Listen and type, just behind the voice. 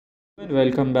And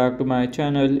welcome back to my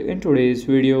channel. In today's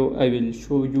video I will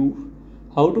show you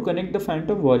how to connect the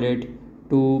Phantom wallet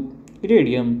to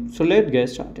Raydium. So let's get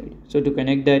started. So to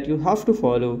connect that you have to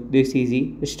follow this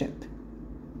easy step.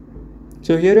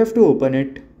 So here you have to open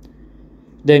it.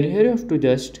 Then here you have to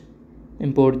just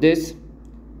import this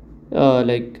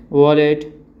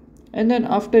wallet, and then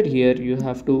after here you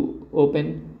have to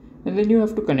open, and then you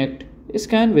have to connect,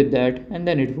 scan with that, and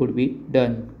then it would be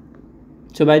done.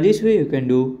 So by this way you can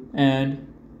do, and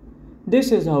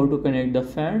this is how to connect the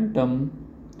Phantom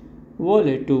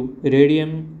wallet to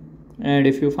Raydium. And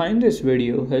if you find this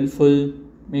video helpful,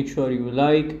 make sure you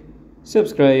like,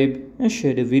 subscribe and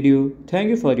share the video. Thank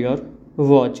you for your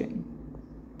watching.